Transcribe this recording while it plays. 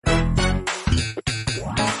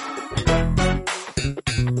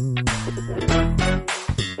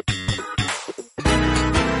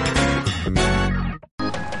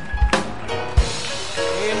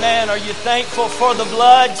Are you thankful for the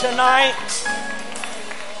blood tonight?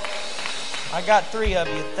 I got 3 of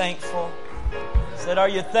you thankful. Said, are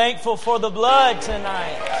you thankful for the blood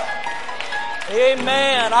tonight?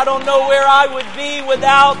 Amen. I don't know where I would be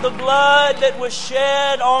without the blood that was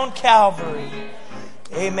shed on Calvary.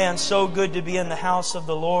 Amen. So good to be in the house of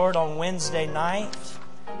the Lord on Wednesday night.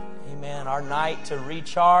 Amen. Our night to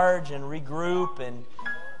recharge and regroup and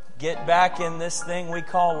get back in this thing we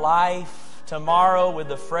call life tomorrow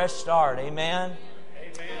with a fresh start. Amen.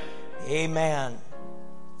 Amen. Amen.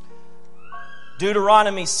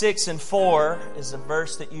 Deuteronomy 6:4 is a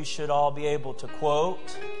verse that you should all be able to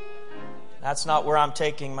quote. That's not where I'm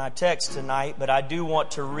taking my text tonight, but I do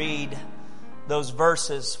want to read those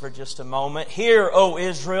verses for just a moment. Hear, O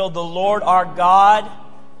Israel, the Lord our God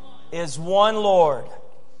is one Lord.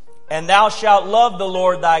 And thou shalt love the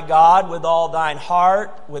Lord thy God with all thine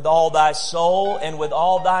heart, with all thy soul, and with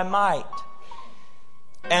all thy might.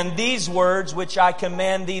 And these words which I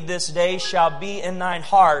command thee this day shall be in thine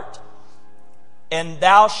heart, and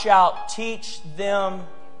thou shalt teach them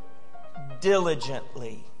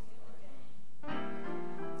diligently.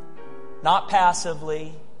 Not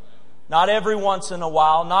passively, not every once in a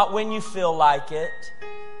while, not when you feel like it.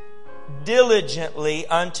 Diligently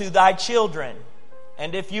unto thy children.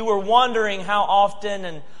 And if you were wondering how often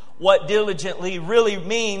and what diligently really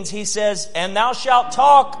means, he says, and thou shalt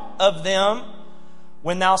talk of them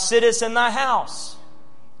when thou sittest in thy house,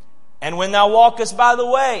 and when thou walkest by the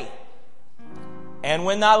way, and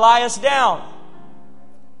when thou liest down,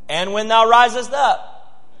 and when thou risest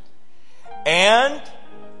up. And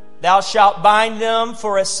thou shalt bind them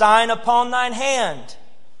for a sign upon thine hand,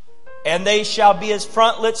 and they shall be as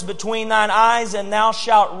frontlets between thine eyes, and thou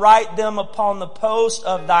shalt write them upon the post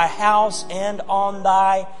of thy house and on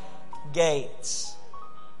thy gates.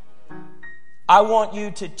 I want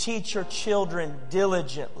you to teach your children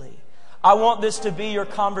diligently. I want this to be your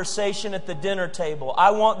conversation at the dinner table.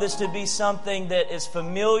 I want this to be something that is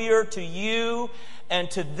familiar to you and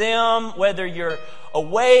to them, whether you're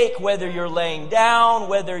awake, whether you're laying down,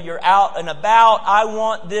 whether you're out and about. I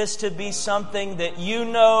want this to be something that you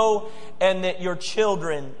know and that your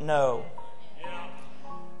children know.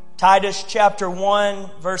 Titus chapter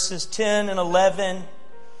 1, verses 10 and 11.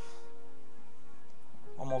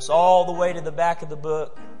 Almost all the way to the back of the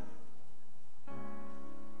book.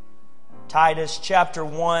 Titus chapter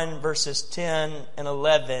 1, verses 10 and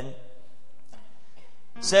 11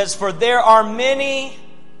 says, for there are many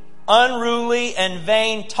unruly and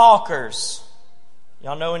vain talkers.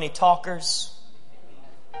 Y'all know any talkers?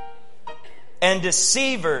 And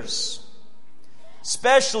deceivers,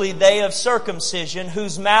 especially they of circumcision,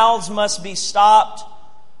 whose mouths must be stopped,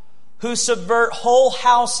 who subvert whole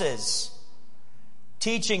houses,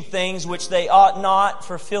 teaching things which they ought not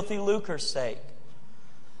for filthy lucre's sake.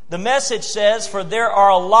 The Message says, for there are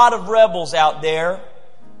a lot of rebels out there,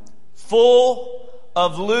 full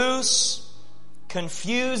of loose,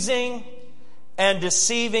 confusing, and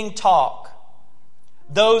deceiving talk.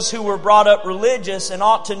 Those who were brought up religious and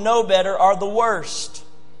ought to know better are the worst.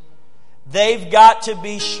 They've got to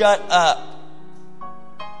be shut up.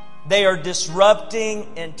 They are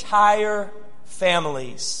disrupting entire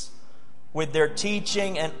families with their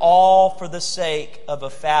teaching, and all for the sake of a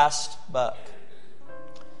fast buck.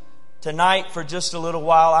 Tonight, for just a little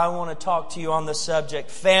while, I want to talk to you on the subject,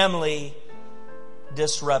 family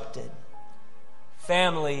disrupted.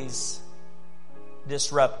 Families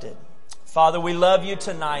disrupted. Father, we love you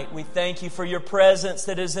tonight. We thank you for your presence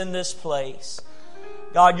that is in this place.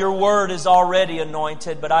 God, your word is already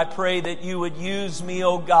anointed, but I pray that you would use me,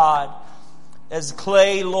 oh God, as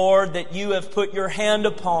clay, Lord, that you have put your hand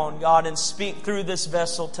upon, God, and speak through this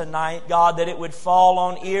vessel tonight. God, that it would fall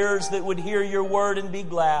on ears that would hear your word and be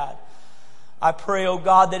glad. I pray, oh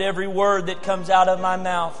God, that every word that comes out of my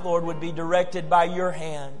mouth, Lord, would be directed by your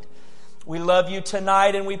hand. We love you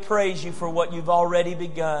tonight and we praise you for what you've already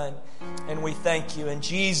begun. And we thank you. In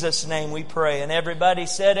Jesus' name we pray. And everybody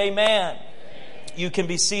said amen. You can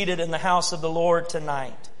be seated in the house of the Lord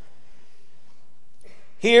tonight.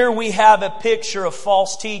 Here we have a picture of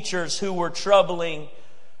false teachers who were troubling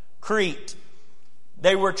Crete.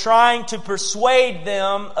 They were trying to persuade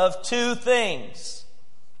them of 2 things.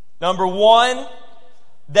 Number 1,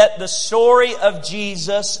 that the story of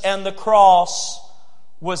Jesus and the cross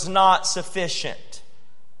was not sufficient.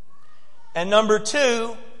 And number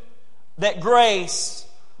 2, that grace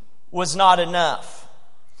was not enough.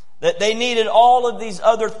 That they needed all of these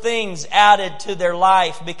other things added to their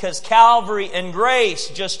life, because Calvary and grace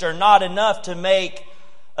just are not enough to make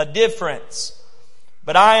a difference.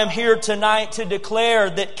 But I am here tonight to declare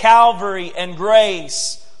that Calvary and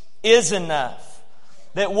grace is enough.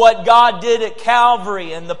 that what God did at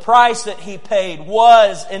Calvary and the price that He paid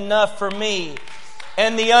was enough for me.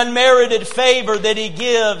 And the unmerited favor that He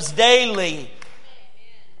gives daily,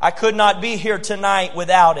 I could not be here tonight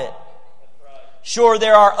without it. Sure,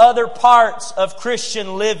 there are other parts of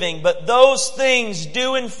Christian living, but those things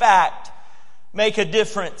do in fact make a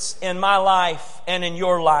difference in my life and in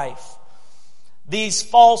your life. These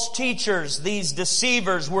false teachers, these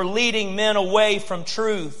deceivers were leading men away from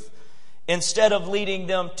truth instead of leading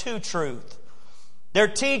them to truth. Their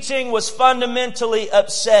teaching was fundamentally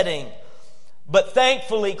upsetting, but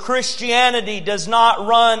thankfully Christianity does not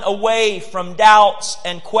run away from doubts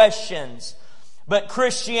and questions. But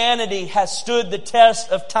Christianity has stood the test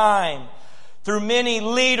of time. Through many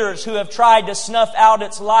leaders who have tried to snuff out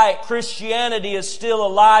its light, Christianity is still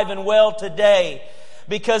alive and well today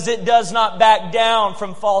because it does not back down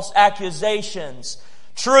from false accusations.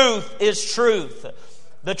 Truth is truth.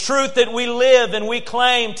 The truth that we live and we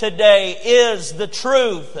claim today is the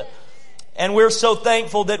truth. And we're so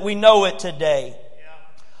thankful that we know it today.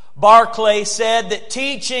 Barclay said that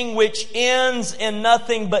teaching which ends in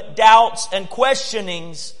nothing but doubts and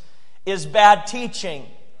questionings is bad teaching.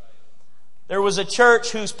 There was a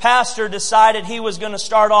church whose pastor decided he was going to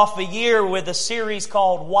start off a year with a series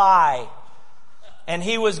called Why. And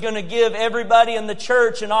he was going to give everybody in the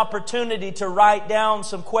church an opportunity to write down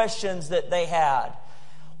some questions that they had.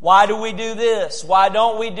 Why do we do this? Why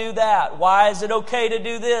don't we do that? Why is it okay to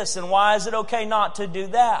do this? And why is it okay not to do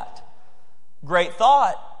that? Great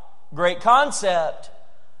thought. Great concept.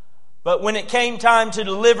 But when it came time to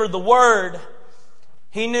deliver the word,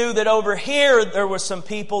 he knew that over here there were some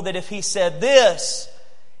people that if he said this,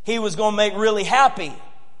 he was going to make really happy.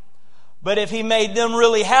 But if he made them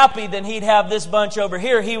really happy, then he'd have this bunch over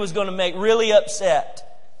here he was going to make really upset.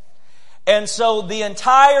 And so the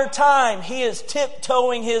entire time he is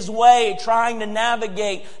tiptoeing his way, trying to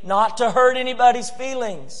navigate, not to hurt anybody's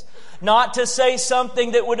feelings, not to say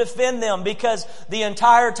something that would offend them, because the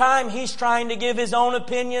entire time he's trying to give his own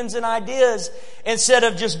opinions and ideas instead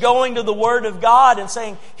of just going to the Word of God and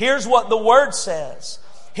saying, here's what the Word says.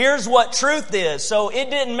 Here's what truth is. So it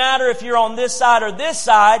didn't matter if you're on this side or this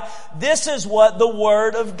side. This is what the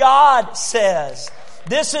Word of God says.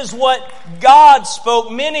 This is what God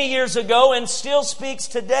spoke many years ago and still speaks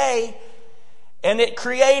today. And it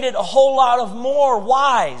created a whole lot of more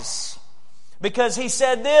whys. Because he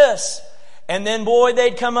said this, and then boy,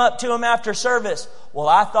 they'd come up to him after service. Well,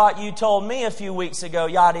 I thought you told me a few weeks ago,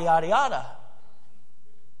 yada, yada, yada.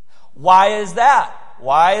 Why is that?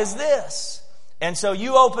 Why is this? And so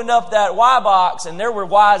you opened up that why box and there were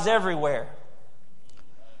whys everywhere.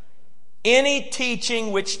 Any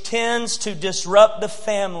teaching which tends to disrupt the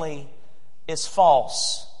family is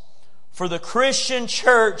false. For the Christian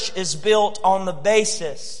church is built on the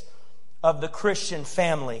basis of the Christian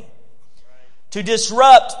family. To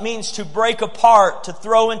disrupt means to break apart, to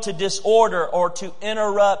throw into disorder, or to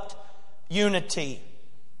interrupt unity.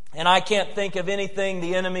 And I can't think of anything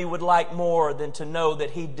the enemy would like more than to know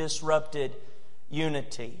that he disrupted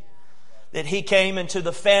unity. That he came into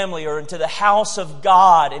the family or into the house of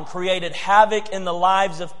God and created havoc in the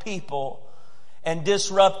lives of people and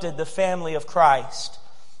disrupted the family of Christ.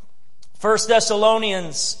 1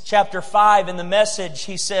 Thessalonians chapter 5 in the Message,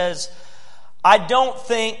 he says, I don't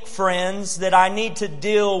think, friends, that I need to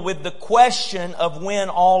deal with the question of when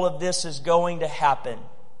all of this is going to happen.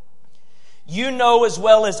 You know as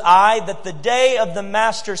well as I that the day of the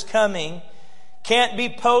Master's coming can't be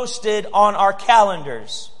posted on our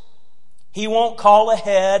calendars. He won't call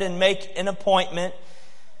ahead and make an appointment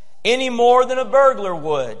any more than a burglar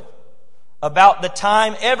would about the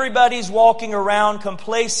time everybody's walking around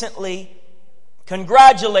complacently,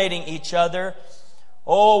 congratulating each other.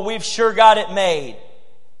 Oh, we've sure got it made.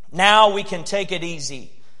 Now we can take it easy.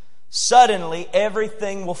 Suddenly,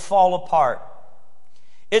 everything will fall apart.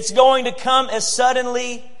 It's going to come as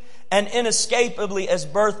suddenly and inescapably as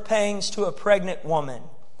birth pains to a pregnant woman.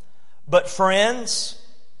 But friends,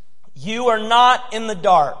 you are not in the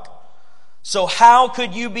dark. So how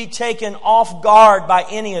could you be taken off guard by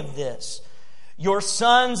any of this? You're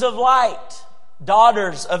sons of light,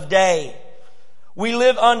 daughters of day. We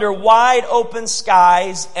live under wide open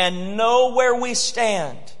skies and know where we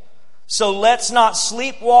stand. So let's not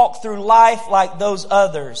sleepwalk through life like those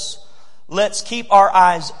others. Let's keep our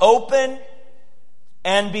eyes open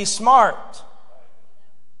and be smart.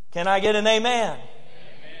 Can I get an amen? Amen.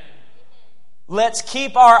 Let's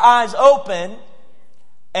keep our eyes open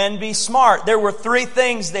and be smart. There were 3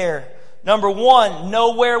 things there. Number 1,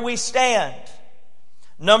 know where we stand.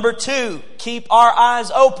 Number 2, keep our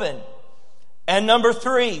eyes open. And number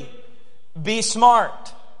 3, be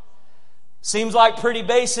smart. Seems like pretty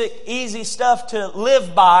basic, easy stuff to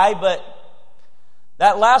live by, but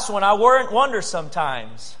that last one I wonder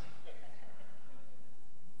sometimes.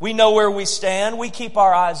 We know where we stand. We keep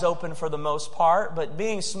our eyes open for the most part, but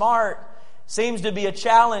being smart seems to be a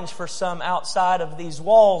challenge for some outside of these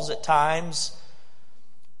walls at times.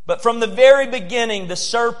 But from the very beginning, the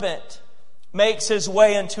serpent makes his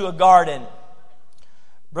way into a garden.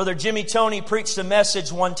 Brother Jimmy Tony preached a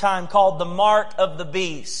message one time called The Mark of the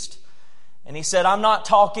Beast. And he said, I'm not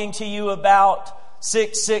talking to you about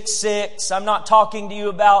 666. I'm not talking to you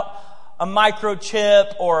about a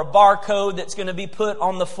microchip or a barcode that's going to be put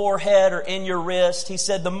on the forehead or in your wrist. He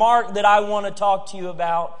said, the mark that I want to talk to you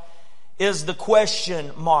about is the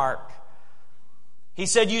question mark. He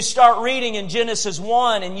said, you start reading in Genesis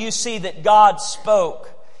 1 and you see that God spoke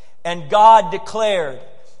and God declared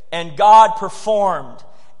and God performed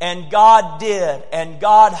and God did and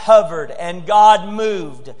God hovered and God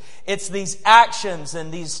moved. It's these actions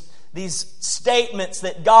and these statements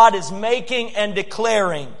that God is making and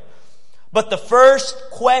declaring. But the first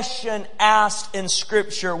question asked in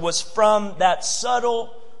Scripture was from that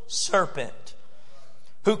subtle serpent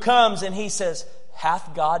who comes and he says,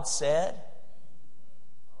 hath God said?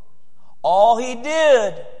 All he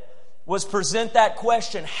did was present that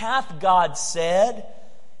question, hath God said,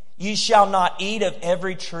 ye shall not eat of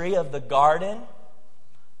every tree of the garden?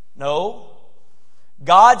 No.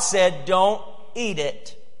 God said, don't eat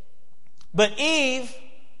it. But Eve,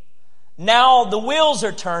 now the wheels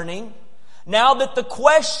are turning. Now that the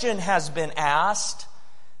question has been asked,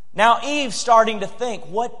 now Eve's starting to think,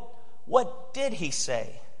 what did he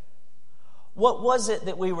say? What was it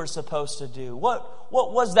that we were supposed to do? What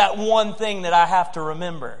was that one thing that I have to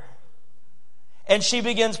remember? And she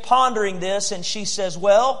begins pondering this and she says,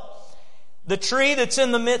 well, the tree that's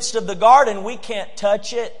in the midst of the garden, we can't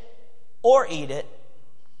touch it or eat it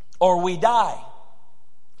or we die.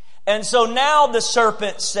 And so now the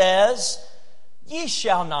serpent says, ye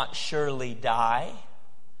shall not surely die.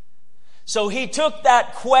 So he took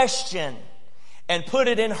that question and put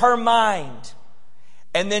it in her mind.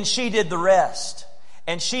 And then she did the rest.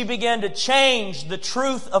 And she began to change the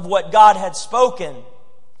truth of what God had spoken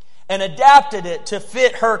and adapted it to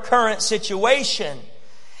fit her current situation.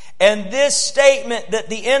 And this statement that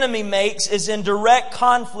the enemy makes is in direct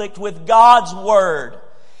conflict with God's word.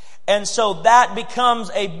 And so that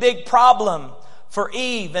becomes a big problem for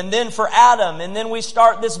Eve and then for Adam. And then we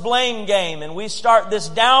start this blame game and we start this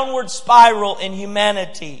downward spiral in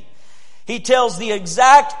humanity. He tells the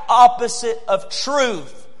exact opposite of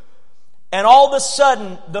truth. And all of a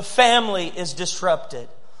sudden, the family is disrupted.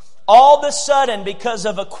 All of a sudden, because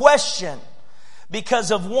of a question,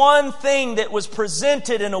 because of one thing that was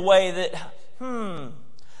presented in a way that,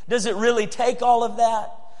 does it really take all of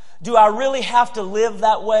that? Do I really have to live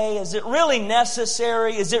that way? Is it really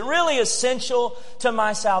necessary? Is it really essential to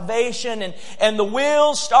my salvation? And the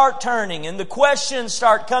wheels start turning and the questions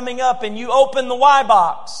start coming up and you open the why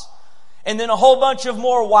box. And then a whole bunch of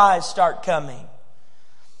more whys start coming.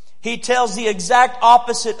 He tells the exact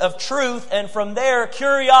opposite of truth, and from there,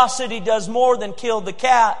 curiosity does more than kill the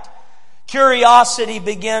cat. Curiosity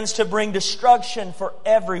begins to bring destruction for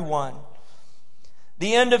everyone.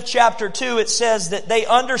 The end of chapter 2, it says that they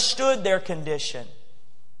understood their condition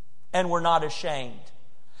and were not ashamed.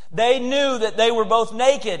 They knew that they were both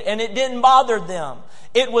naked and it didn't bother them.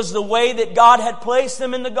 It was the way that God had placed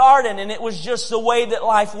them in the garden and it was just the way that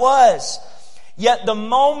life was. Yet the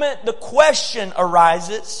moment the question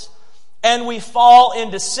arises and we fall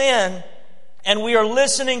into sin and we are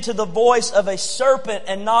listening to the voice of a serpent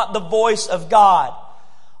and not the voice of God,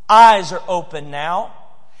 eyes are open now.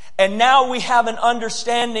 And now we have an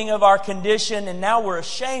understanding of our condition and now we're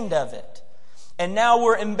ashamed of it. And now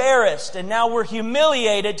we're embarrassed and now we're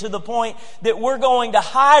humiliated to the point that we're going to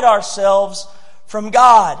hide ourselves from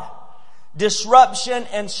God. Disruption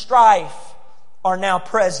and strife are now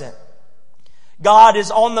present. God is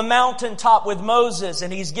on the mountaintop with Moses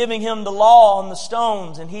and He's giving him the law on the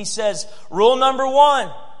stones. And He says, rule number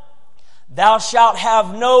 1, thou shalt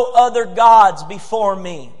have no other gods before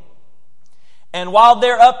me. And while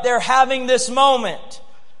they're up there having this moment,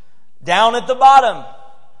 down at the bottom,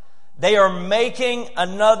 they are making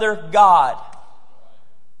another god.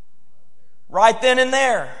 Right then and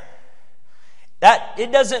there. That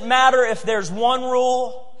it doesn't matter if there's one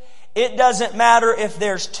rule. It doesn't matter if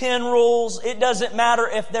there's 10 rules. It doesn't matter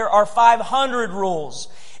if there are 500 rules.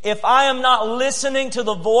 If I am not listening to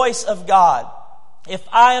the voice of God, if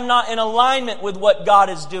I am not in alignment with what God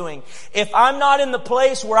is doing, if I'm not in the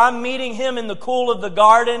place where I'm meeting Him in the cool of the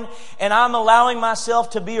garden and I'm allowing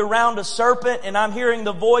myself to be around a serpent and I'm hearing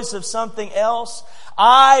the voice of something else,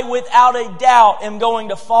 I, without a doubt, am going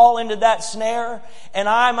to fall into that snare, and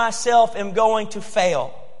I myself am going to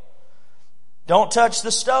fail. Don't touch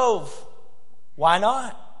the stove. Why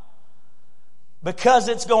not? Because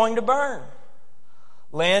it's going to burn.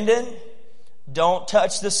 Landon, don't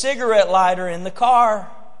touch the cigarette lighter in the car.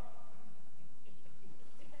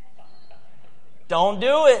 Don't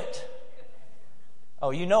do it.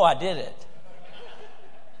 Oh, you know I did it.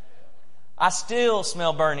 I still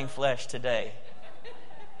smell burning flesh today.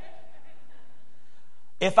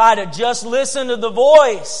 If I'd have just listened to the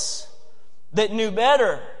voice that knew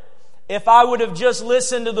better, if I would have just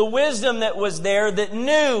listened to the wisdom that was there that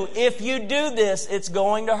knew if you do this, it's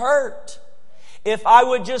going to hurt. If I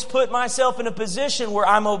would just put myself in a position where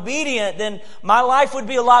I'm obedient, then my life would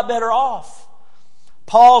be a lot better off.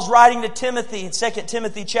 Paul's writing to Timothy in 2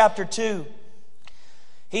 Timothy chapter 2.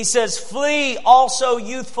 He says, "Flee also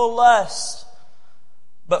youthful lust,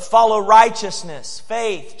 but follow righteousness,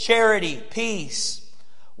 faith, charity, peace,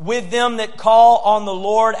 with them that call on the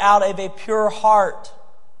Lord out of a pure heart."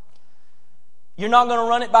 You're not going to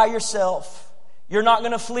run it by yourself. You're not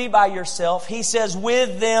going to flee by yourself. He says,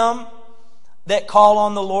 with them that call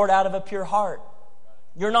on the Lord out of a pure heart.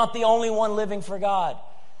 You're not the only one living for God.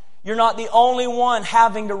 You're not the only one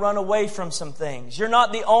having to run away from some things. You're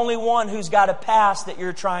not the only one who's got a past that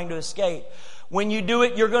you're trying to escape. When you do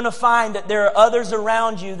it, you're going to find that there are others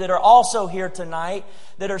around you that are also here tonight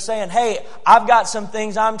that are saying, hey, I've got some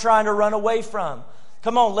things I'm trying to run away from.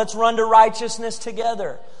 Come on, let's run to righteousness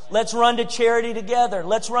together. Let's run to charity together.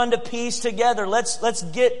 Let's run to peace together. Let's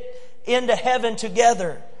get into heaven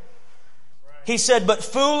together. He said, but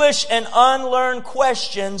foolish and unlearned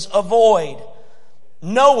questions avoid,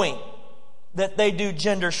 knowing that they do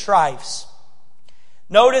gender strifes.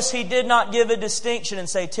 Notice he did not give a distinction and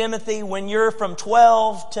say, Timothy, when you're from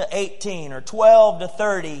 12 to 18 or 12 to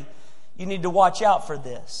 30, you need to watch out for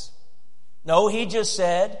this. No, he just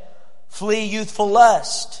said, flee youthful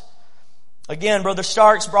lust. Again, Brother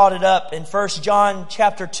Starks brought it up in 1 John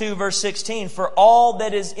chapter 2, verse 16. For all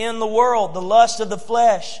that is in the world, the lust of the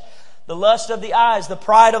flesh, the lust of the eyes, the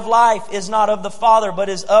pride of life is not of the Father, but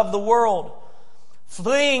is of the world.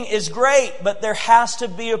 Fleeing is great, but there has to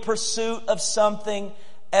be a pursuit of something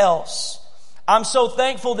else. I'm so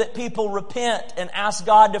thankful that people repent and ask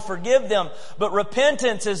God to forgive them. But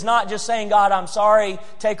repentance is not just saying, God, I'm sorry,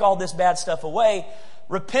 take all this bad stuff away.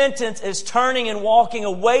 Repentance is turning and walking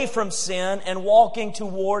away from sin and walking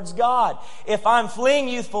towards God. If I'm fleeing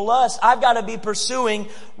youthful lust, I've got to be pursuing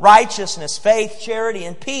righteousness, faith, charity,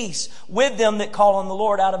 and peace with them that call on the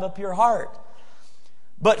Lord out of a pure heart.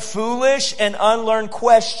 But foolish and unlearned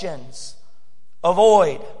questions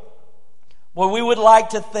avoid. Well, we would like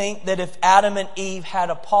to think that if Adam and Eve had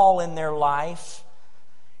a Paul in their life,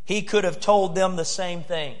 he could have told them the same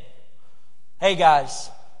thing. Hey guys,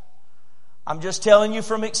 I'm just telling you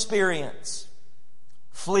from experience.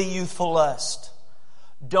 Flee youthful lust.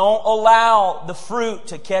 Don't allow the fruit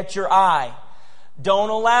to catch your eye. Don't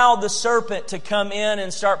allow the serpent to come in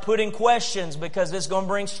and start putting questions because it's going to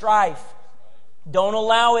bring strife. Don't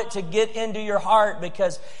allow it to get into your heart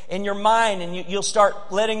because in your mind and you'll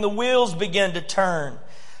start letting the wheels begin to turn.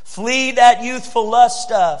 Flee that youthful lust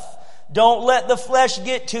stuff. Don't let the flesh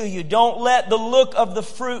get to you. Don't let the look of the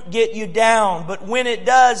fruit get you down. But when it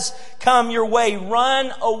does come your way,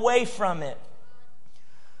 run away from it.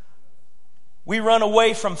 We run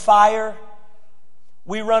away from fire.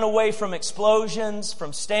 We run away from explosions,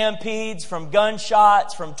 from stampedes, from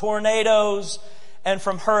gunshots, from tornadoes, and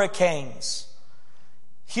from hurricanes.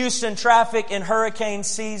 Houston traffic in hurricane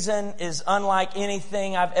season is unlike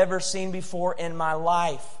anything I've ever seen before in my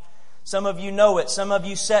life. Some of you know it. Some of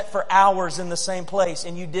you sat for hours in the same place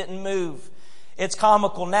and you didn't move. It's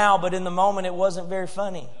comical now, but in the moment it wasn't very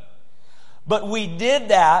funny. But we did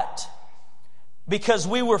that because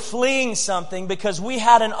we were fleeing something, because we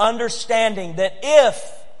had an understanding that if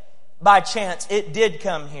by chance it did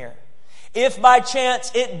come here, if by chance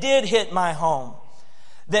it did hit my home,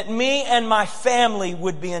 that me and my family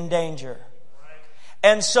would be in danger.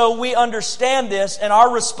 And so we understand this, and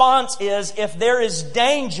our response is, if there is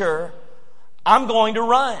danger, I'm going to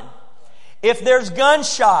run. If there's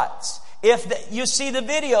gunshots, you see the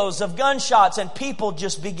videos of gunshots and people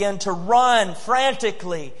just begin to run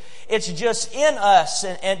frantically. It's just in us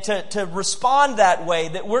and to respond that way,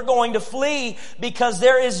 that we're going to flee because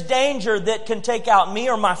there is danger that can take out me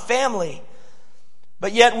or my family.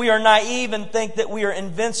 But yet we are naive and think that we are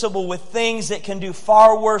invincible with things that can do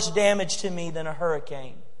far worse damage to me than a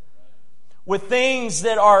hurricane. With things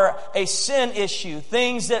that are a sin issue,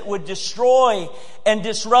 things that would destroy and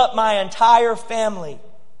disrupt my entire family.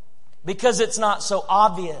 Because it's not so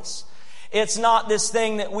obvious. It's not this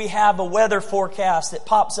thing that we have a weather forecast that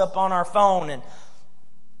pops up on our phone and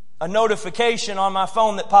a notification on my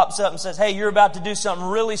phone that pops up and says, hey, you're about to do something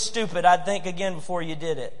really stupid. I'd think again before you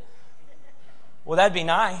did it. Well, that'd be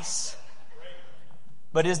nice.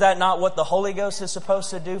 But is that not what the Holy Ghost is supposed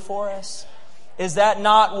to do for us? Is that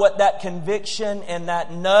not what that conviction and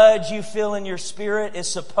that nudge you feel in your spirit is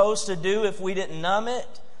supposed to do if we didn't numb it?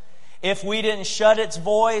 If we didn't shut its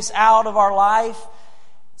voice out of our life?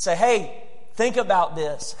 Say, hey, think about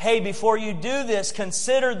this. Hey, before you do this,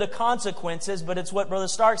 consider the consequences. But it's what Brother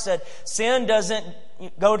Stark said. Sin doesn't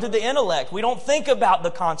go to the intellect. We don't think about the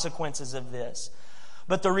consequences of this.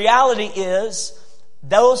 But the reality is,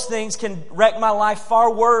 those things can wreck my life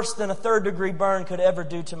far worse than a third-degree burn could ever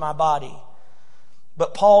do to my body.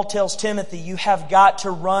 But Paul tells Timothy, you have got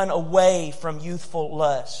to run away from youthful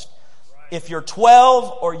lust. If you're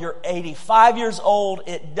 12 or you're 85 years old,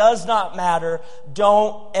 it does not matter.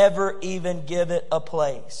 Don't ever even give it a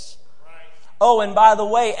place. Oh, and by the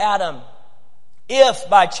way, Adam, if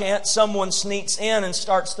by chance someone sneaks in and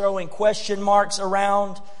starts throwing question marks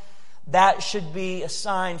around, that should be a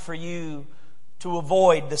sign for you to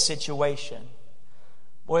avoid the situation.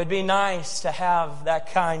 Boy, it'd be nice to have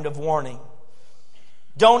that kind of warning.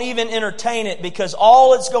 Don't even entertain it, because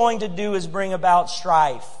all it's going to do is bring about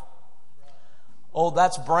strife. Oh,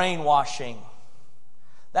 that's brainwashing.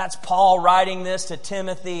 That's Paul writing this to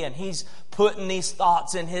Timothy, and he's putting these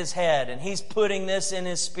thoughts in his head, and he's putting this in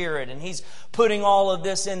his spirit, and he's putting all of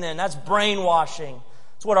this in there. And that's brainwashing.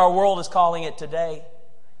 That's what our world is calling it today.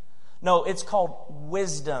 No, it's called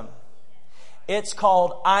wisdom. It's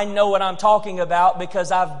called, I know what I'm talking about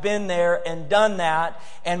because I've been there and done that.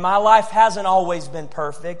 And my life hasn't always been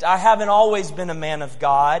perfect. I haven't always been a man of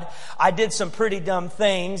God. I did some pretty dumb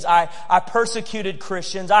things. I persecuted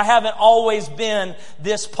Christians. I haven't always been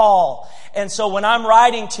this Paul. And so when I'm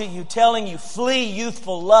writing to you, telling you, flee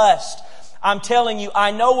youthful lust, I'm telling you,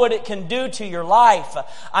 I know what it can do to your life.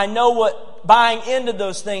 I know what buying into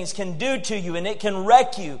those things can do to you, and it can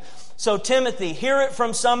wreck you. So Timothy, hear it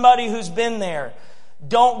from somebody who's been there.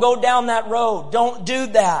 Don't go down that road. Don't do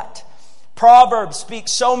that. Proverbs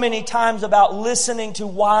speaks so many times about listening to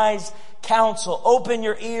wise counsel. Open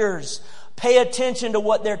your ears. Pay attention to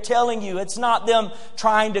what they're telling you. It's not them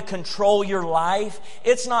trying to control your life.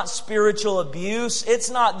 It's not spiritual abuse. It's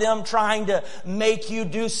not them trying to make you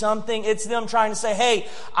do something. It's them trying to say, hey,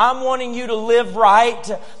 I'm wanting you to live right.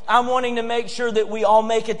 I'm wanting to make sure that we all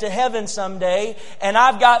make it to heaven someday. And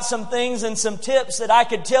I've got some things and some tips that I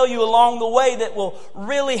could tell you along the way that will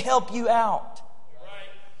really help you out.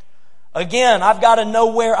 Again, I've got to know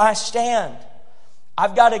where I stand.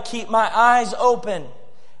 I've got to keep my eyes open.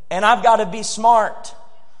 And I've got to be smart.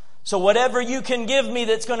 So whatever you can give me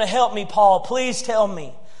that's going to help me, Paul, please tell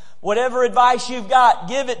me. Whatever advice you've got,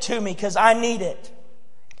 give it to me because I need it.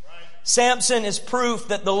 Right. Samson is proof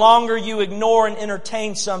that the longer you ignore and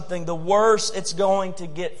entertain something, the worse it's going to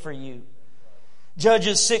get for you.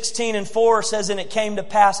 Judges 16:4 says, and it came to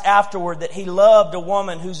pass afterward that he loved a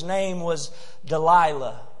woman whose name was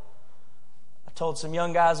Delilah. I told some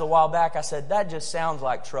young guys a while back, I said, that just sounds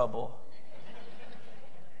like trouble.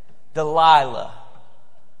 Delilah.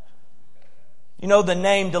 You know, the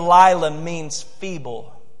name Delilah means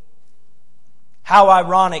feeble. How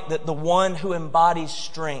ironic that the one who embodies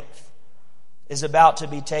strength is about to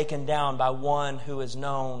be taken down by one who is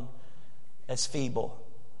known as feeble.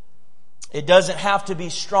 It doesn't have to be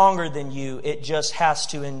stronger than you. It just has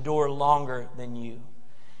to endure longer than you.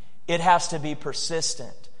 It has to be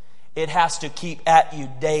persistent. It has to keep at you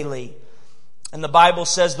daily. And the Bible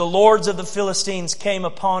says, the lords of the Philistines came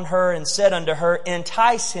upon her and said unto her,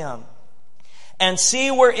 entice him, and see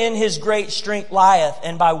wherein his great strength lieth,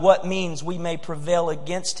 and by what means we may prevail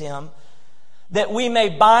against him, that we may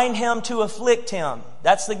bind him to afflict him.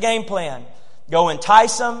 That's the game plan. Go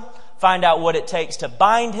entice him, find out what it takes to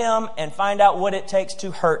bind him, and find out what it takes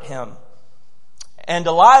to hurt him. And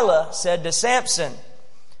Delilah said to Samson,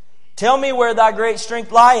 tell me where thy great strength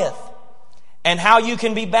lieth, and how you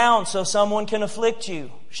can be bound so someone can afflict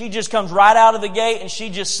you. She just comes right out of the gate and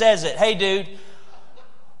she just says it. Hey, dude,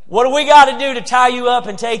 what do we got to do to tie you up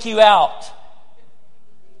and take you out?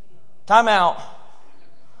 Time out.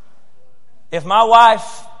 If my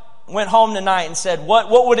wife went home tonight and said,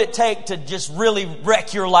 what would it take to just really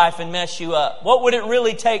wreck your life and mess you up? What would it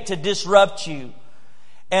really take to disrupt you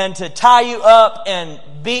and to tie you up and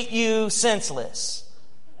beat you senseless?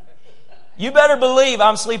 You better believe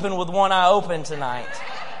I'm sleeping with one eye open tonight.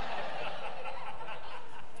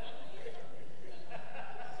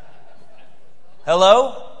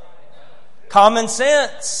 Hello? Common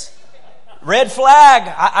sense. Red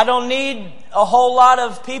flag. I don't need a whole lot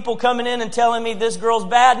of people coming in and telling me this girl's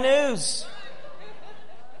bad news.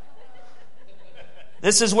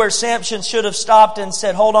 This is where Samson should have stopped and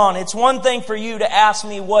said, hold on, it's one thing for you to ask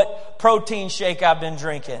me what protein shake I've been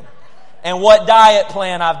drinking and what diet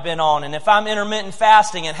plan I've been on and if I'm intermittent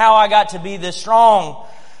fasting and how I got to be this strong.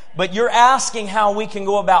 But you're asking how we can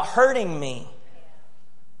go about hurting me.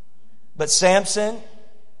 But Samson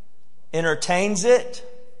entertains it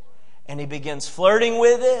and he begins flirting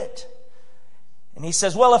with it. And he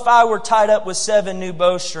says, well, if I were tied up with 7 new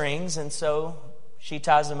bowstrings, and so she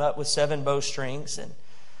ties him up with 7 bowstrings. And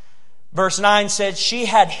verse 9 said, she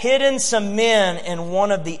had hidden some men in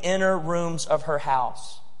one of the inner rooms of her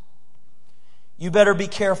house. You better be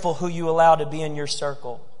careful who you allow to be in your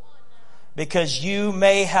circle. Because you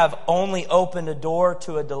may have only opened a door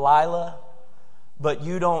to a Delilah, but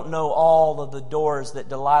you don't know all of the doors that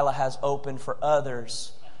Delilah has opened for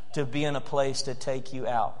others to be in a place to take you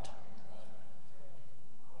out.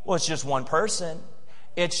 Well, it's just one person.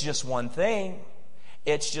 It's just one thing.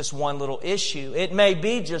 It's just one little issue. It may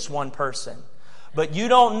be just one person. But you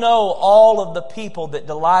don't know all of the people that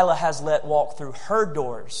Delilah has let walk through her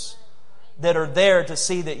doors that are there to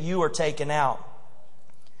see that you are taken out.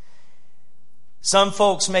 Some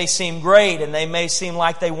folks may seem great and they may seem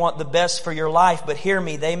like they want the best for your life, but hear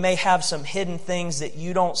me, they may have some hidden things that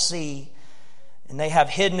you don't see, and they have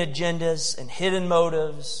hidden agendas and hidden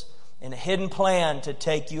motives and a hidden plan to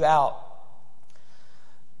take you out.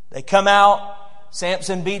 They come out,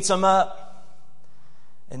 Samson beats them up,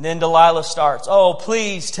 and then Delilah starts, oh,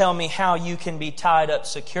 please tell me how you can be tied up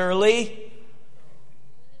securely.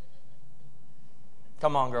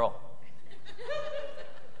 Come on, girl.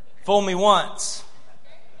 Fool me once.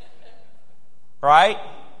 Right?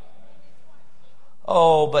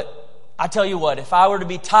 Oh, but I tell you what, if I were to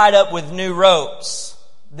be tied up with new ropes,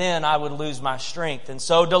 then I would lose my strength. And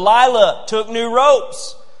so Delilah took new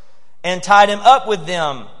ropes and tied him up with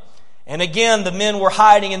them. And again, the men were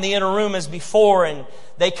hiding in the inner room as before, and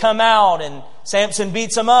they come out, and Samson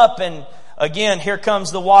beats them up, and again, here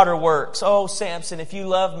comes the waterworks. Oh, Samson, if you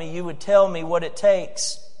love me, you would tell me what it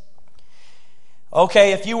takes.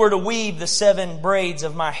 Okay, if you were to weave the 7 braids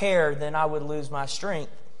of my hair, then I would lose my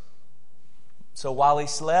strength. So while he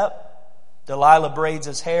slept, Delilah braids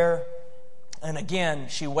his hair. And again,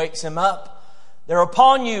 she wakes him up. They're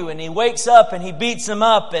upon you. And he wakes up and he beats them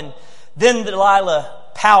up. And then Delilah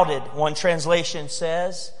pouted, one translation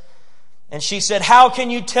says. And she said, how can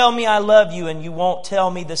you tell me I love you and you won't tell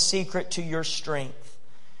me the secret to your strength?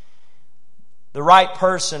 The right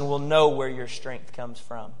person will know where your strength comes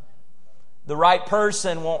from. The right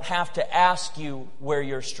person won't have to ask you where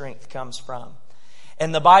your strength comes from.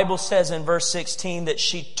 And the Bible says in verse 16 that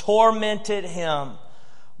she tormented him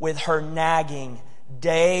with her nagging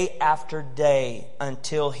day after day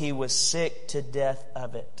until he was sick to death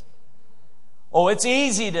of it. Oh, it's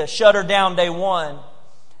easy to shut her down day one.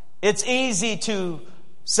 It's easy to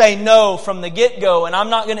say no from the get-go, and I'm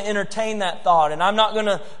not going to entertain that thought, and I'm not going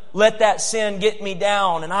to let that sin get me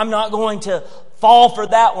down, and I'm not going to fall for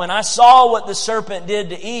that one. I saw what the serpent did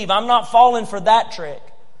to Eve. I'm not falling for that trick.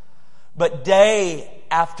 But day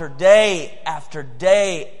after day after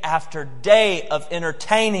day after day of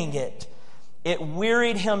entertaining it, it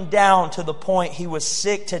wearied him down to the point he was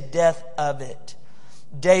sick to death of it.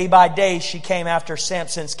 Day by day she came after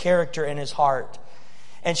Samson's character and his heart.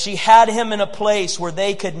 And she had him in a place where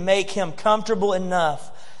they could make him comfortable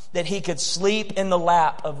enough that he could sleep in the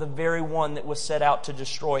lap of the very one that was set out to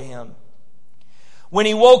destroy him. When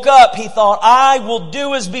he woke up, he thought, I will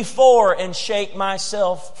do as before and shake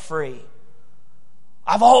myself free.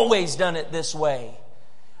 I've always done it this way.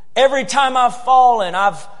 Every time I've fallen,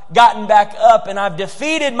 I've gotten back up and I've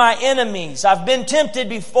defeated my enemies. I've been tempted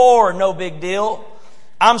before, no big deal.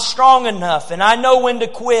 I'm strong enough and I know when to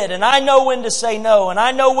quit and I know when to say no and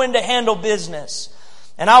I know when to handle business.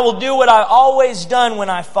 And I will do what I've always done when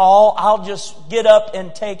I fall. I'll just get up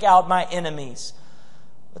and take out my enemies.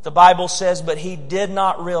 But the Bible says, but he did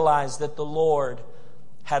not realize that the Lord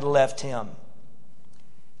had left him.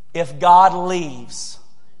 If God leaves,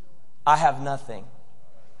 I have nothing.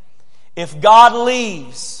 If God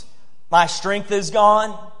leaves, my strength is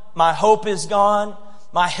gone, my hope is gone,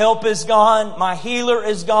 my help is gone, my healer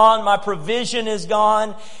is gone, my provision is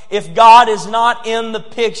gone. If God is not in the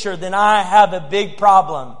picture, then I have a big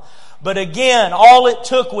problem. But again, all it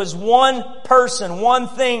took was one person, one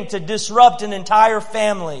thing to disrupt an entire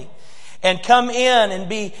family. and come in and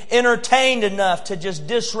be entertained enough to just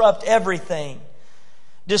disrupt everything.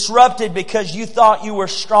 Disrupted because you thought you were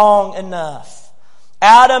strong enough.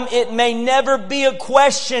 Adam, it may never be a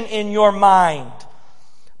question in your mind,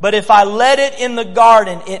 but if I let it in the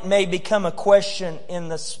garden, it may become a question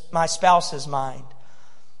in my spouse's mind.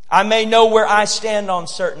 I may know where I stand on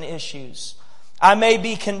certain issues. I may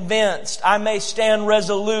be convinced. I may stand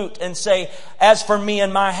resolute and say, as for me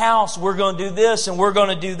and my house, we're going to do this and we're going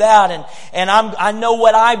to do that. And I know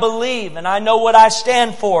what I believe and I know what I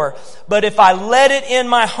stand for. But if I let it in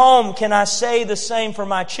my home, can I say the same for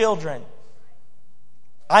my children?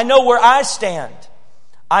 I know where I stand.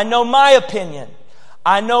 I know my opinion.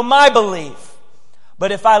 I know my belief.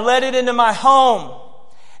 But if I let it into my home,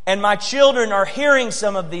 and my children are hearing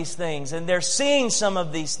some of these things, and they're seeing some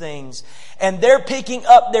of these things, and they're picking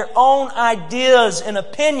up their own ideas and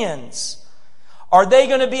opinions, are they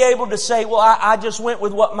going to be able to say, well, I just went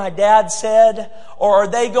with what my dad said? Or are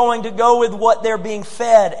they going to go with what they're being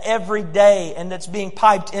fed every day and that's being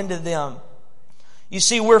piped into them? You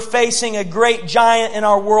see, we're facing a great giant in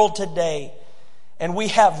our world today, and we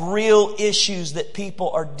have real issues that people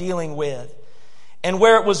are dealing with. And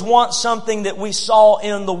where it was once something that we saw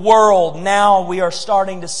in the world, now we are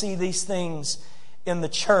starting to see these things in the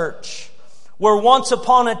church. Where once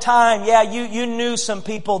upon a time, you knew some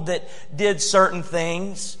people that did certain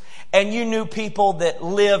things, and you knew people that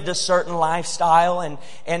lived a certain lifestyle,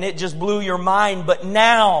 and it just blew your mind. But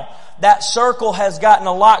now that circle has gotten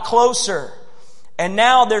a lot closer. And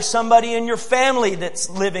now there's somebody in your family that's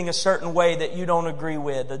living a certain way that you don't agree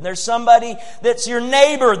with. And there's somebody that's your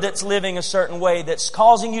neighbor that's living a certain way that's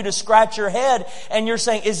causing you to scratch your head. And you're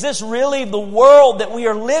saying, is this really the world that we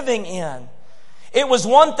are living in? It was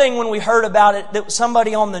one thing when we heard about it that was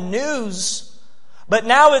somebody on the news. But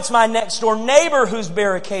now it's my next door neighbor who's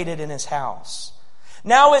barricaded in his house.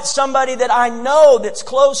 Now it's somebody that I know that's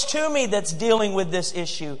close to me that's dealing with this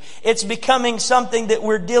issue. It's becoming something that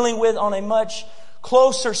we're dealing with on a much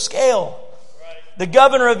closer scale. The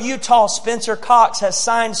governor of Utah, Spencer Cox, has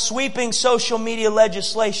signed sweeping social media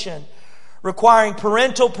legislation requiring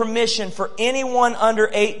parental permission for anyone under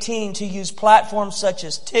 18 to use platforms such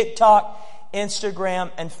as TikTok,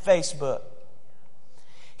 Instagram, and Facebook.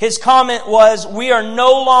 His comment was, we are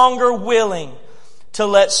no longer willing to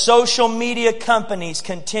let social media companies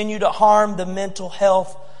continue to harm the mental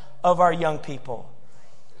health of our young people.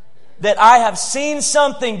 That I have seen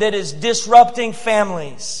something that is disrupting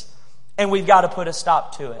families, and we've got to put a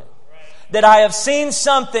stop to it. That I have seen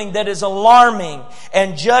something that is alarming,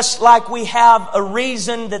 and just like we have a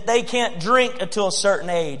reason that they can't drink until a certain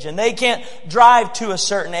age, and they can't drive to a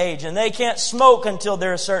certain age, and they can't smoke until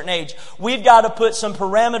they're a certain age, we've got to put some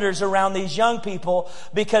parameters around these young people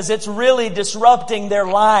because it's really disrupting their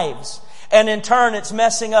lives. And in turn, it's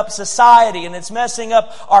messing up society, and it's messing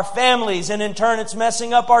up our families, and in turn, it's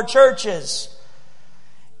messing up our churches.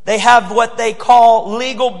 They have what they call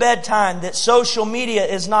legal bedtime, that social media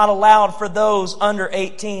is not allowed for those under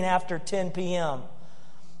 18 after 10 p.m.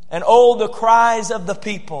 And oh, the cries of the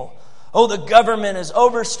people. Oh, the government is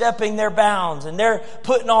overstepping their bounds, and they're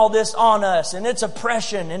putting all this on us, and it's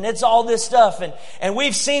oppression, and it's all this stuff. And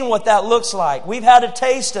we've seen what that looks like. We've had a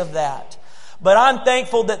taste of that. But I'm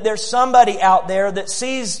thankful that there's somebody out there that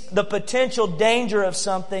sees the potential danger of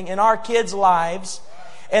something in our kids' lives.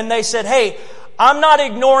 And they said, hey, I'm not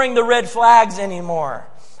ignoring the red flags anymore.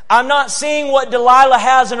 I'm not seeing what Delilah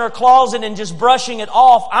has in her closet and just brushing it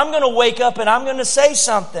off. I'm going to wake up and I'm going to say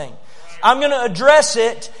something. I'm going to address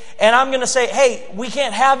it, and I'm going to say, hey, we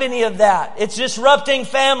can't have any of that. It's disrupting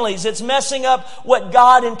families. It's messing up what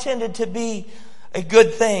God intended to be a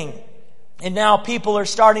good thing. And now people are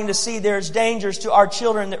starting to see there's dangers to our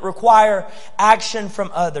children that require action from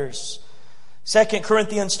others. 2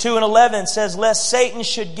 Corinthians 2:11 says, lest Satan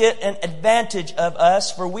should get an advantage of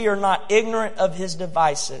us, for we are not ignorant of his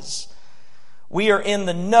devices. We are in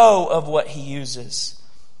the know of what he uses.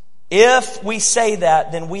 If we say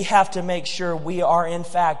that, then we have to make sure we are in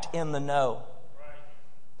fact in the know.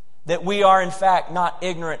 That we are in fact not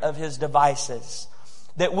ignorant of his devices.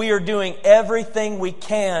 That we are doing everything we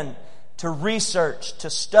can to research,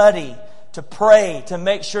 to study, to pray, to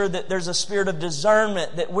make sure that there's a spirit of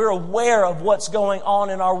discernment, that we're aware of what's going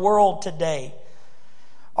on in our world today.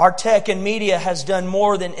 Our tech and media has done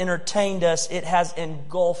more than entertained us. It has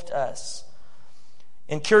engulfed us.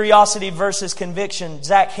 In Curiosity versus Conviction,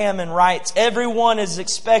 Zach Hammond writes, everyone is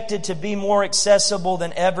expected to be more accessible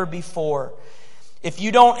than ever before. If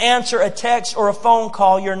you don't answer a text or a phone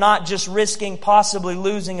call, you're not just risking possibly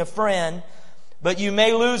losing a friend, but you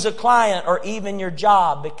may lose a client or even your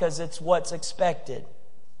job because it's what's expected.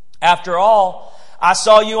 After all, I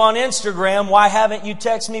saw you on Instagram. Why haven't you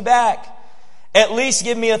texted me back? At least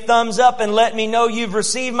give me a thumbs up and let me know you've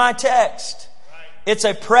received my text. It's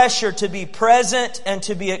a pressure to be present and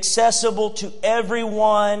to be accessible to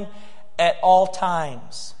everyone at all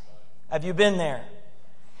times. Have you been there?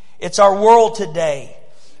 It's our world today.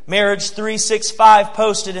 Marriage 365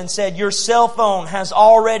 posted and said, your cell phone has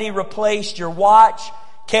already replaced your watch,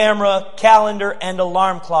 camera, calendar, and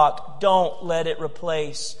alarm clock. Don't let it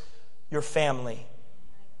replace your family.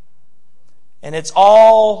 And it's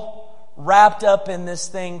all wrapped up in this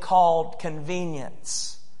thing called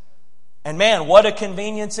convenience. And man, what a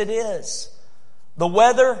convenience it is. The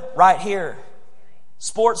weather, right here.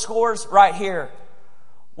 Sports scores, right here.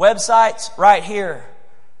 Websites, right here.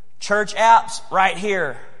 Church apps, right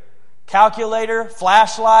here. Calculator,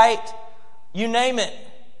 flashlight, you name it.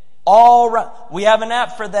 All right. We have an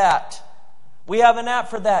app for that. We have an app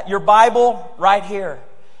for that. Your Bible, right here.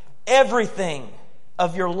 Everything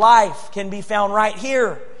of your life can be found right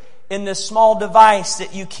here in this small device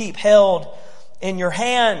that you keep held in your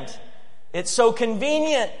hand. It's so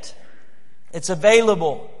convenient. It's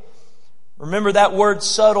available. Remember that word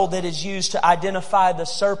subtle that is used to identify the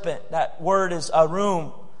serpent. That word is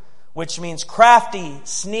arum, which means crafty,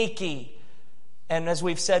 sneaky, and as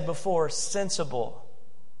we've said before, sensible.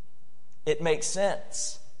 It makes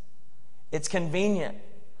sense. It's convenient.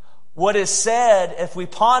 What is said, if we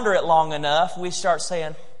ponder it long enough, we start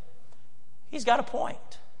saying, he's got a point.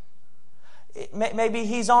 Maybe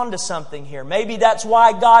he's onto something here. Maybe that's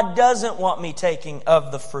why God doesn't want me taking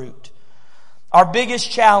of the fruit. Our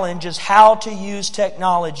biggest challenge is how to use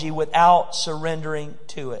technology without surrendering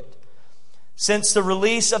to it. Since the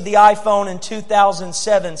release of the iPhone in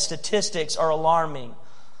 2007, statistics are alarming.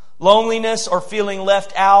 Loneliness or feeling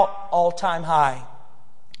left out, all-time high.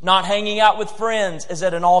 Not hanging out with friends is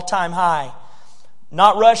at an all-time high.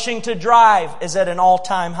 Not rushing to drive is at an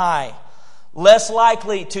all-time high. Less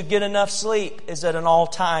likely to get enough sleep is at an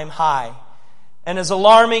all-time high. And as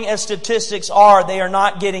alarming as statistics are, they are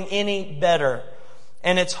not getting any better.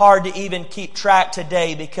 And it's hard to even keep track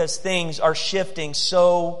today because things are shifting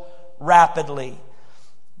so rapidly.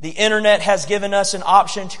 The internet has given us an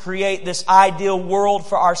option to create this ideal world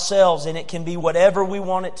for ourselves, and it can be whatever we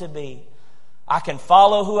want it to be. I can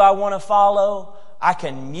follow who I want to follow. I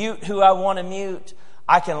can mute who I want to mute.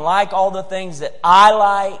 I can like all the things that I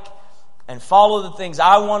like and follow the things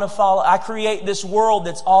I want to follow. I create this world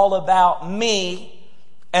that's all about me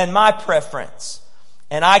and my preference.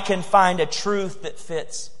 And I can find a truth that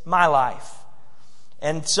fits my life.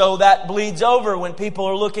 And so that bleeds over when people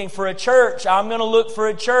are looking for a church. I'm going to look for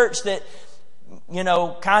a church that,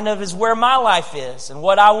 kind of is where my life is and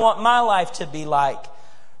what I want my life to be like,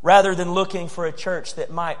 rather than looking for a church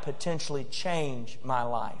that might potentially change my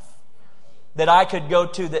life. That I could go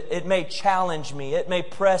to, that it may challenge me, it may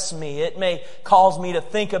press me, it may cause me to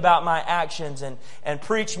think about my actions and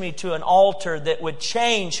preach me to an altar that would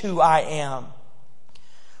change who I am.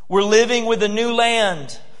 We're living with a new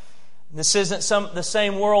land. This isn't the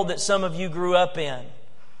same world that some of you grew up in.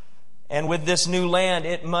 And with this new land,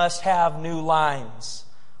 it must have new lines.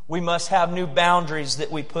 We must have new boundaries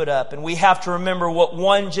that we put up. And we have to remember what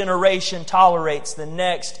one generation tolerates, the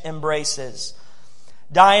next embraces.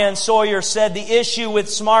 Diane Sawyer said, the issue with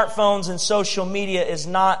smartphones and social media is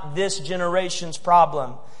not this generation's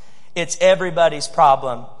problem. It's everybody's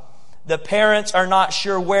problem. The parents are not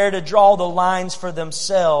sure where to draw the lines for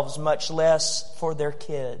themselves, much less for their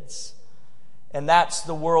kids. And that's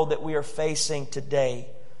the world that we are facing today.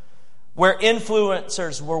 Where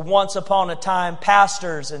influencers were once upon a time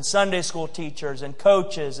pastors and Sunday school teachers and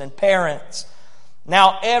coaches and parents,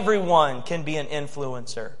 now everyone can be an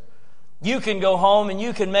influencer. You can go home and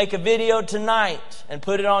you can make a video tonight and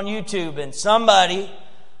put it on YouTube, and somebody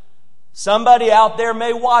out there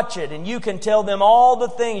may watch it, and you can tell them all the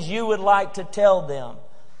things you would like to tell them,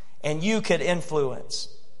 and you could influence.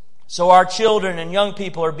 So our children and young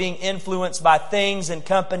people are being influenced by things and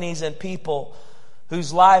companies and people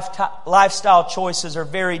whose lifestyle choices are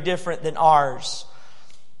very different than ours.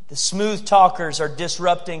 The smooth talkers are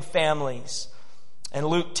disrupting families. And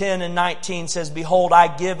Luke 10:19 says, behold,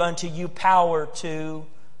 I give unto you power to,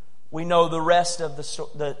 we know the rest of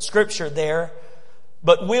the scripture there,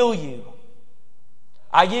 but will you?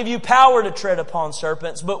 I give you power to tread upon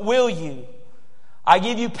serpents, but will you? I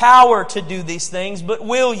give you power to do these things, but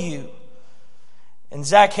will you? And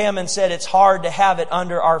Zach Hammond said it's hard to have it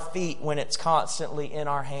under our feet when it's constantly in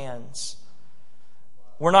our hands.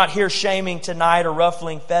 We're not here shaming tonight or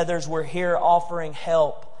ruffling feathers. We're here offering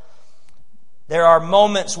help. There are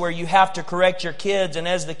moments where you have to correct your kids, and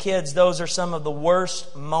as the kids, those are some of the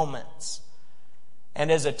worst moments.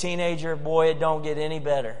 And as a teenager, boy, it don't get any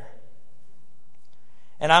better.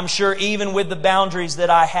 And I'm sure even with the boundaries that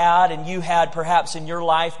I had and you had perhaps in your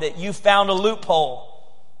life, that you found a loophole.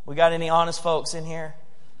 We got any honest folks in here?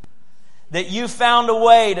 That you found a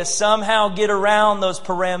way to somehow get around those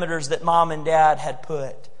parameters that mom and dad had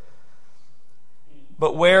put.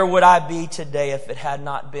 But where would I be today if it had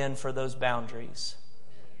not been for those boundaries?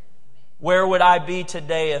 Where would I be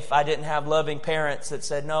today if I didn't have loving parents that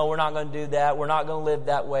said, no, we're not going to do that. We're not going to live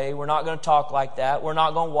that way. We're not going to talk like that. We're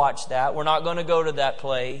not going to watch that. We're not going to go to that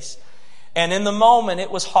place. And in the moment,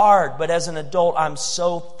 it was hard. But as an adult, I'm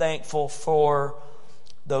so thankful for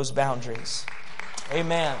those boundaries.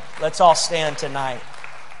 Amen. Let's all stand tonight.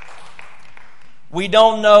 We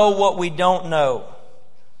don't know what we don't know.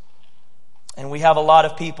 And we have a lot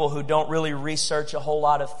of people who don't really research a whole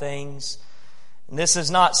lot of things. And this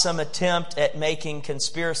is not some attempt at making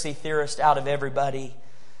conspiracy theorists out of everybody.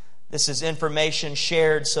 This is information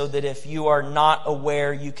shared so that if you are not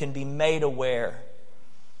aware, you can be made aware.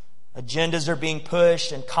 Agendas are being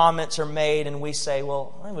pushed and comments are made, and we say,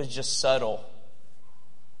 well, it was just subtle.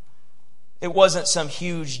 It wasn't some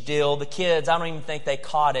huge deal. The kids, I don't even think they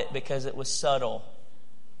caught it because it was subtle.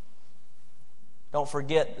 Don't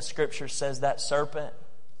forget, the Scripture says that serpent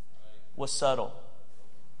was subtle.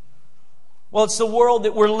 Well, it's the world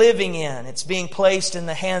that we're living in. It's being placed in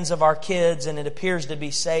the hands of our kids, and it appears to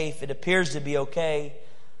be safe. It appears to be okay.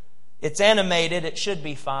 It's animated. It should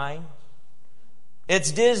be fine.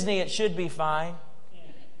 It's Disney. It should be fine.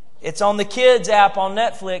 It's on the kids app on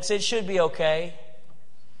Netflix. It should be okay.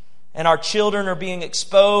 And our children are being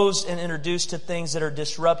exposed and introduced to things that are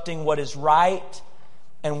disrupting what is right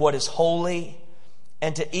and what is holy.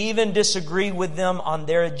 And to even disagree with them on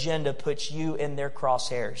their agenda puts you in their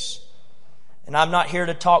crosshairs. And I'm not here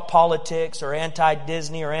to talk politics or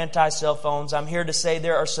anti-Disney or anti-cell phones. I'm here to say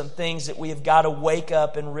there are some things that we have got to wake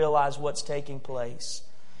up and realize what's taking place.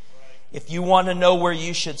 If you want to know where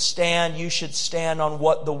you should stand on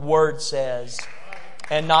what the Word says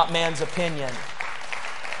and not man's opinion.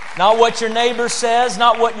 Not what your neighbor says,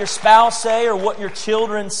 not what your spouse say or what your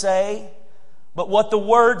children say, but what the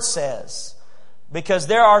Word says. Because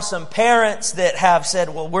there are some parents that have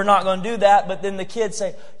said, well, we're not going to do that. But then the kids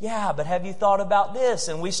say, yeah, but have you thought about this?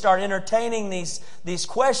 And we start entertaining these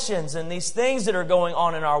questions and these things that are going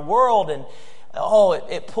on in our world. And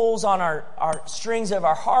it pulls on our strings of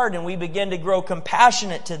our heart, and we begin to grow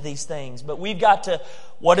compassionate to these things. But we've got to,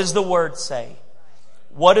 what does the Word say?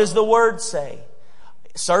 What does the Word say?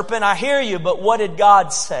 Serpent, I hear you, but what did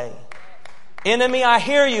God say? Enemy, I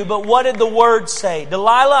hear you, but what did the Word say?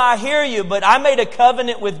 Delilah, I hear you, but I made a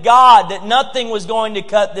covenant with God that nothing was going to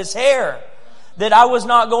cut this hair. That I was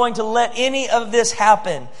not going to let any of this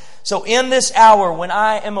happen. So in this hour, when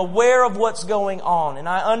I am aware of what's going on, and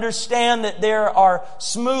I understand that there are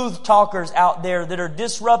smooth talkers out there that are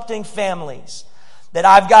disrupting families, that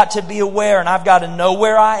I've got to be aware and I've got to know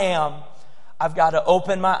where I am. I've got to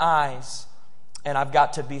open my eyes and I've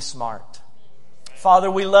got to be smart.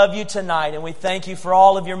 Father, we love you tonight, and we thank you for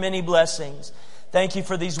all of your many blessings. Thank you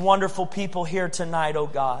for these wonderful people here tonight, oh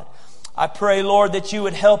God. I pray, Lord, that you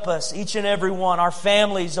would help us, each and every one, our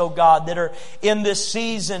families, oh God, that are in this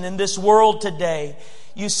season, in this world today.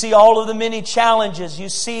 You see all of the many challenges. You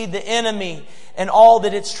see the enemy and all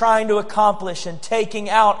that it's trying to accomplish and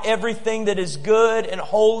taking out everything that is good and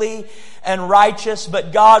holy and righteous.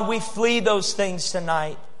 But God, we flee those things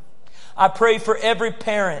tonight. I pray for every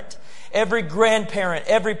parent, every grandparent,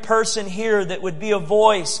 every person here that would be a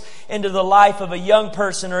voice into the life of a young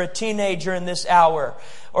person or a teenager in this hour,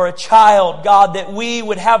 or a child, God, that we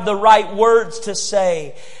would have the right words to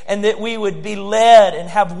say, and that we would be led and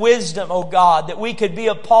have wisdom, oh God, that we could be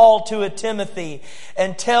a Paul to a Timothy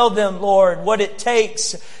and tell them, Lord, what it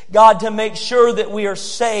takes, God, to make sure that we are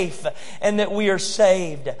safe and that we are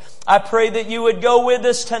saved. I pray that you would go with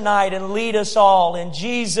us tonight and lead us all. In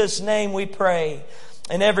Jesus' name we pray.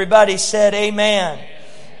 And everybody said amen.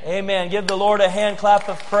 Amen. Give the Lord a hand clap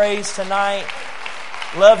of praise tonight.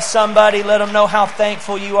 Love somebody. Let them know how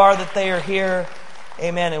thankful you are that they are here.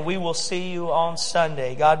 Amen. And we will see you on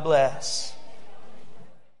Sunday. God bless.